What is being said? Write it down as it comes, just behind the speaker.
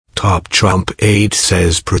top Trump aide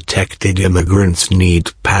says protected immigrants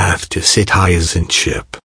need path to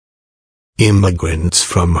citizenship. Immigrants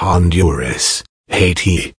from Honduras,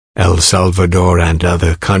 Haiti, El Salvador and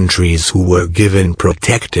other countries who were given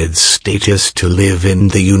protected status to live in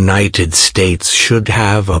the United States should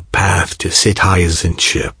have a path to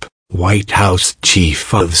citizenship, White House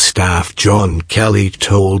Chief of Staff John Kelly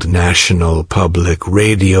told National Public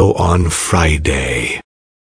Radio on Friday.